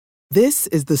This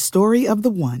is the story of the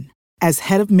one. As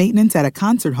head of maintenance at a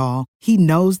concert hall, he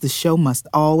knows the show must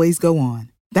always go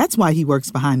on. That's why he works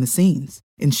behind the scenes,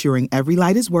 ensuring every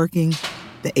light is working,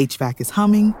 the HVAC is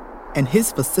humming, and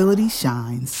his facility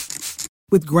shines.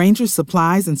 With Grainger's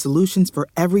supplies and solutions for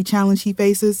every challenge he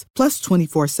faces, plus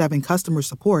 24/7 customer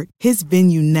support, his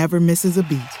venue never misses a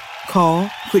beat. Call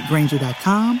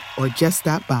quickgrainger.com or just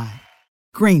stop by.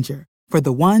 Grainger, for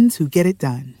the ones who get it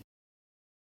done.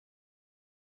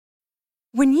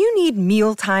 When you need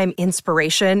mealtime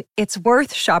inspiration, it's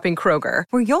worth shopping Kroger,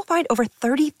 where you'll find over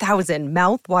 30,000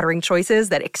 mouth-watering choices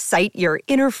that excite your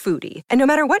inner foodie. And no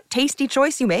matter what tasty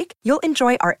choice you make, you'll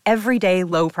enjoy our everyday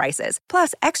low prices,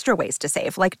 plus extra ways to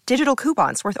save, like digital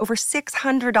coupons worth over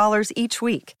 $600 each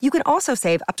week. You can also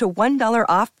save up to $1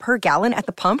 off per gallon at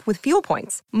the pump with fuel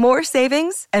points. More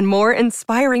savings and more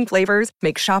inspiring flavors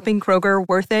make shopping Kroger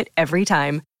worth it every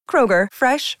time. Kroger,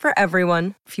 fresh for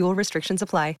everyone. Fuel restrictions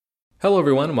apply. Hello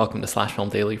everyone, and welcome to Slash Film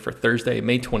Daily for Thursday,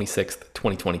 May 26th,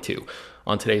 2022.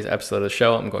 On today's episode of the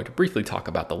show, I'm going to briefly talk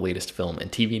about the latest film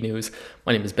and TV news.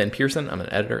 My name is Ben Pearson. I'm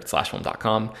an editor at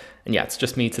slashfilm.com. And yeah, it's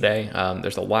just me today.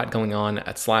 There's a lot going on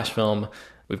at Slash Film.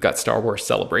 We've got Star Wars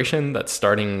Celebration that's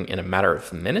starting in a matter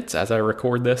of minutes as I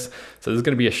record this. So this is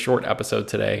going to be a short episode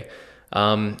today.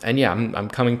 And yeah, I'm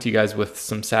coming to you guys with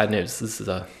some sad news. This is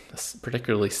a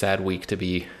particularly sad week to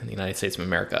be in the United States of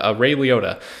America. Ray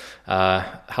Liotta,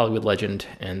 Hollywood legend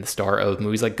and the star of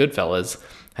movies like Goodfellas,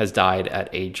 has died at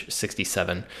age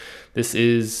 67. This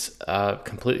is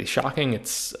completely shocking.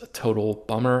 It's a total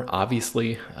bummer,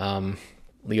 obviously.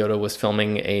 Liotta was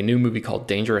filming a new movie called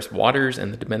Dangerous Waters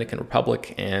in the Dominican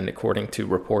Republic, and according to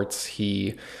reports,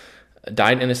 he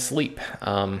died in his sleep.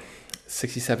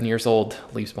 67 years old,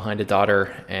 leaves behind a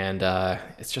daughter, and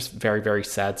it's just very, very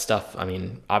sad stuff. I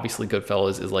mean, obviously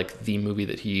Goodfellas is like the movie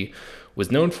that he was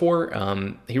known for.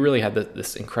 He really had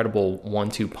this incredible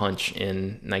 1-2 punch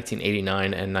in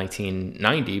 1989 and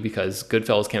 1990, because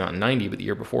Goodfellas came out in 90, but the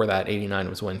year before that, 89,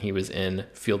 was when he was in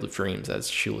Field of Dreams as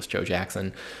Shoeless Joe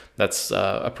Jackson. That's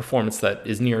a performance that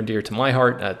is near and dear to my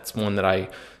heart. That's one that I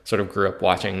sort of grew up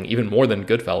watching even more than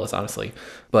Goodfellas, honestly.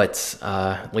 But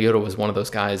Liotta was one of those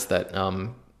guys that,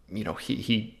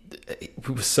 he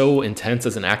was so intense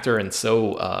as an actor, and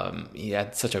so he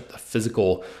had such a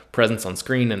physical presence on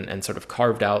screen, and sort of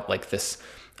carved out like this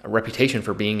reputation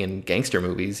for being in gangster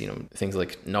movies, things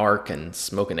like Narc and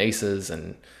Smokin' Aces,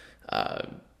 and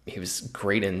he was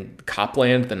great in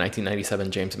Copland, the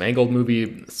 1997 James Mangold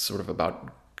movie, sort of about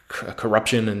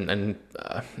corruption and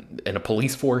a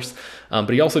police force, but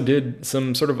he also did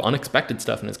some sort of unexpected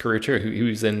stuff in his career too. He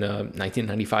was in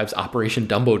 1995's Operation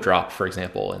Dumbo Drop, for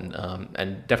example,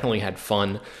 and definitely had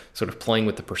fun sort of playing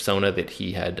with the persona that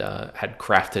he had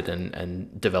crafted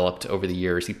and developed over the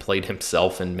years. He played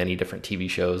himself in many different TV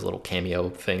shows, little cameo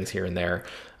things here and there.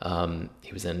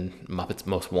 He was in Muppets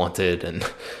Most Wanted, and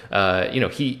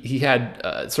he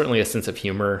had certainly a sense of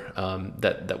humor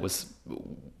that was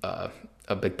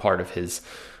a big part of his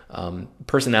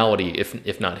personality,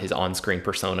 if not his on-screen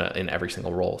persona in every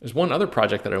single role. There's one other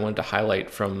project that I wanted to highlight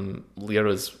from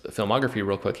Liotta's filmography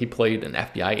real quick. He played an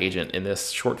FBI agent in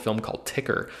this short film called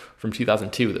Ticker from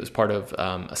 2002 that was part of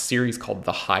a series called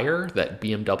The Hire that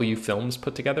BMW Films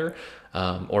put together,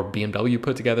 or BMW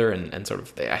put together, and sort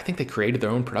of, I think they created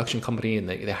their own production company, and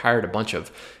they hired a bunch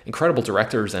of incredible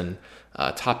directors and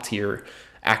top-tier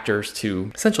actors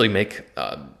to essentially make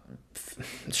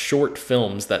short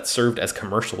films that served as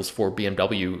commercials for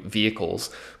BMW vehicles,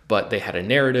 but they had a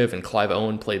narrative, and Clive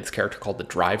Owen played this character called the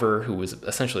Driver, who was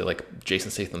essentially like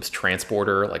Jason Statham's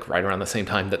Transporter, like right around the same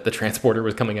time that the Transporter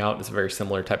was coming out. It's a very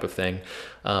similar type of thing.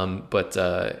 But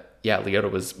Liotta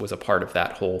was a part of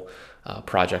that whole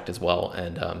project as well,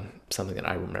 and something that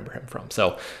I remember him from.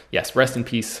 So yes, rest in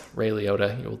peace, Ray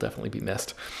Liotta. You will definitely be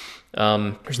missed.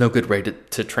 There's no good way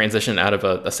to transition out of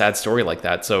a sad story like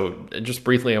that. So just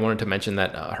briefly, I wanted to mention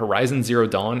that Horizon Zero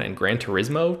Dawn and Gran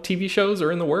Turismo TV shows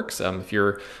are in the works. If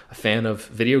you're a fan of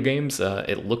video games,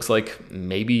 it looks like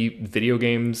maybe video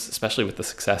games, especially with the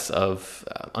success of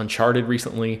Uncharted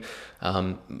recently,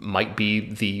 might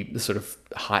be the sort of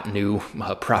hot new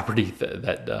property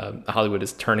that Hollywood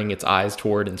is turning its eyes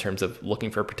toward in terms of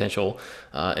looking for potential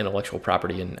intellectual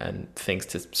property and things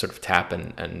to sort of tap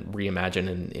and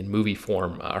reimagine in movie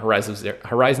form.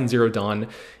 Horizon Zero Dawn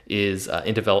is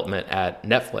in development at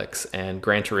Netflix, and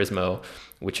Gran Turismo,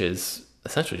 which is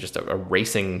essentially just a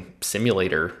racing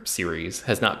simulator series,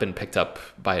 has not been picked up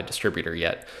by a distributor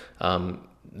yet.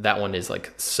 That one is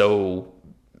like so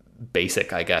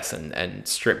basic, I guess, and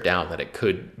stripped down that it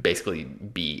could basically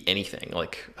be anything.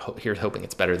 Like, here's hoping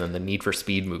it's better than the Need for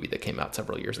Speed movie that came out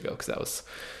several years ago, because that was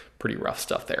pretty rough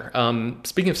stuff there.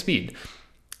 Speaking of speed,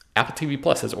 Apple TV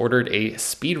Plus has ordered a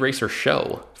Speed Racer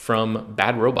show from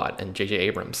Bad Robot and J.J.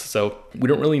 Abrams. So we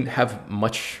don't really have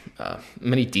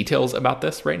many details about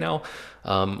this right now.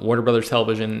 Warner Brothers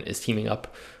Television is teaming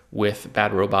up with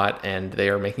Bad Robot, and they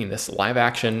are making this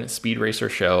live-action Speed Racer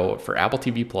show for Apple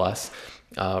TV Plus.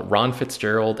 Ron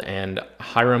Fitzgerald and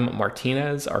Hiram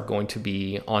Martinez are going to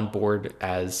be on board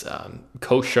as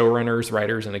co-showrunners,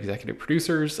 writers, and executive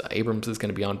producers. Abrams is going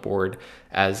to be on board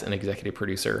as an executive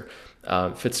producer.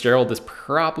 Fitzgerald is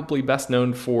probably best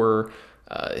known for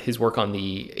his work on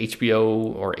the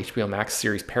HBO or HBO Max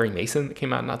series Perry Mason that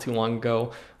came out not too long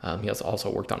ago. He has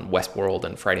also worked on Westworld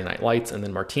and Friday Night Lights. And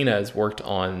then Martinez worked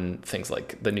on things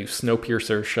like the new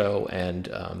Snowpiercer show and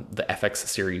the FX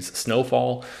series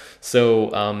Snowfall. So,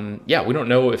 we don't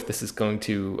know if this is going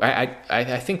to...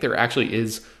 I think there actually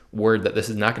is word that this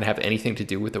is not going to have anything to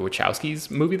do with the Wachowskis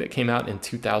movie that came out in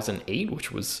 2008,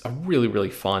 which was a really, really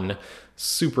fun,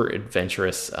 super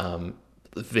adventurous,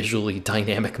 visually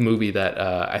dynamic movie that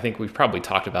I think we've probably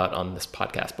talked about on this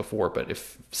podcast before. But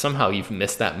if somehow you've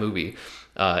missed that movie,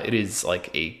 it is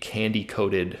like a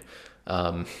candy-coated...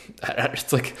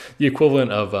 it's like the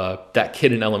equivalent of that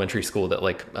kid in elementary school that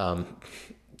like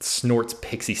snorts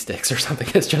pixie sticks or something.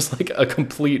 It's just like a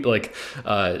complete like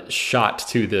shot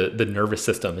to the nervous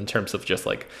system in terms of just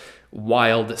like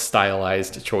wild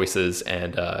stylized choices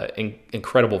and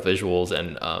incredible visuals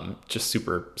and just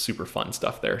super, super fun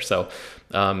stuff there. So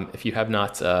if you have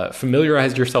not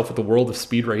familiarized yourself with the world of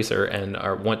Speed Racer and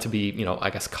want to be, I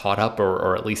guess caught up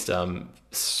or at least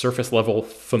surface level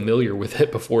familiar with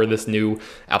it before this new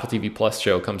Apple TV Plus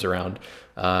show comes around,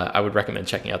 I would recommend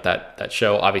checking out that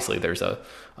show. Obviously, there's a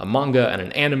manga and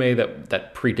an anime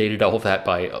that predated all of that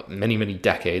by many, many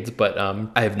decades, but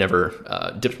I have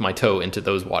never dipped my toe into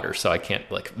those waters, so I can't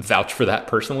like vouch for that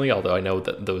personally, although I know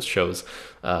that those shows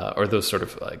or those sort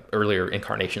of like earlier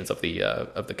incarnations of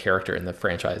the character in the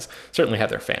franchise certainly have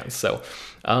their fans. So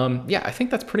I think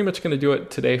that's pretty much going to do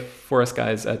it today for us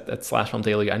guys at Slash Film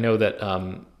Daily. I know that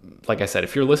like I said,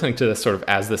 if you're listening to this sort of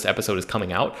as this episode is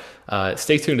coming out,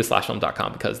 stay tuned to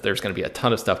slashfilm.com because there's going to be a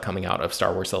ton of stuff coming out of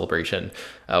Star Wars Celebration,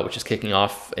 which is kicking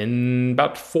off in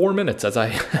about 4 minutes as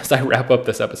I wrap up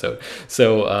this episode.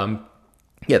 So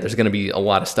there's going to be a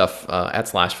lot of stuff at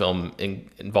Slash Film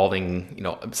involving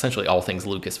essentially all things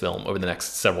Lucasfilm over the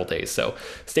next several days. So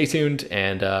stay tuned,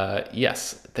 and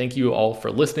yes, thank you all for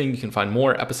listening. You can find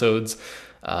more episodes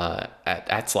at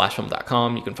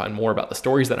slashfilm.com. You can find more about the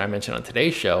stories that I mentioned on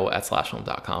today's show at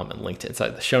slashfilm.com and linked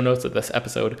inside the show notes of this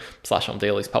episode. Slash Film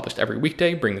Daily is published every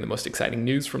weekday, bringing the most exciting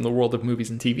news from the world of movies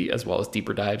and TV, as well as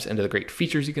deeper dives into the great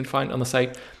features you can find on the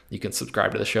site. You can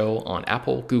subscribe to the show on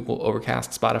Apple, Google,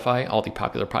 Overcast, Spotify, all the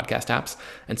popular podcast apps,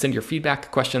 and send your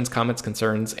feedback, questions, comments,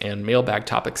 concerns, and mailbag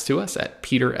topics to us at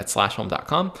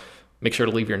peter@slashfilm.com. Make sure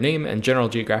to leave your name and general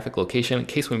geographic location in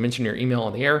case we mention your email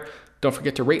on the air. Don't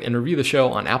forget to rate and review the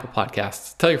show on Apple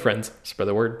Podcasts. Tell your friends, spread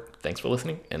the word. Thanks for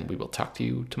listening, and we will talk to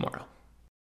you tomorrow.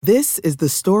 This is the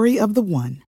story of the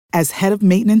one. As head of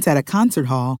maintenance at a concert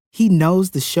hall, he knows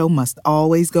the show must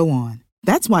always go on.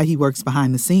 That's why he works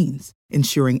behind the scenes,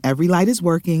 ensuring every light is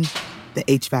working, the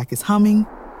HVAC is humming,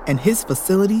 and his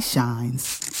facility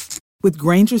shines. With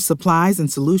Grainger's supplies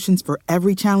and solutions for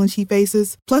every challenge he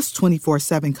faces, plus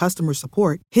 24/7 customer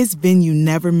support, his venue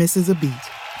never misses a beat.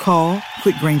 Call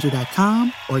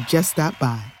quickgrainger.com or just stop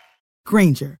by.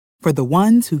 Grainger, for the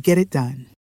ones who get it done.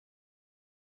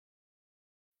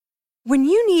 When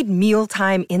you need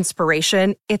mealtime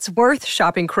inspiration, it's worth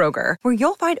shopping Kroger, where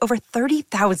you'll find over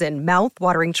 30,000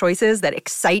 mouth-watering choices that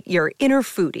excite your inner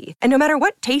foodie. And no matter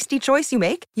what tasty choice you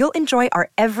make, you'll enjoy our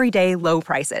everyday low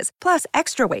prices, plus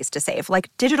extra ways to save,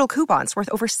 like digital coupons worth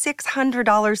over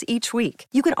 $600 each week.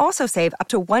 You can also save up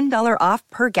to $1 off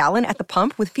per gallon at the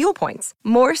pump with fuel points.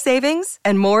 More savings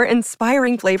and more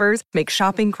inspiring flavors make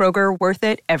shopping Kroger worth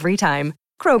it every time.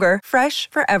 Kroger, fresh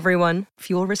for everyone.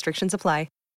 Fuel restrictions apply.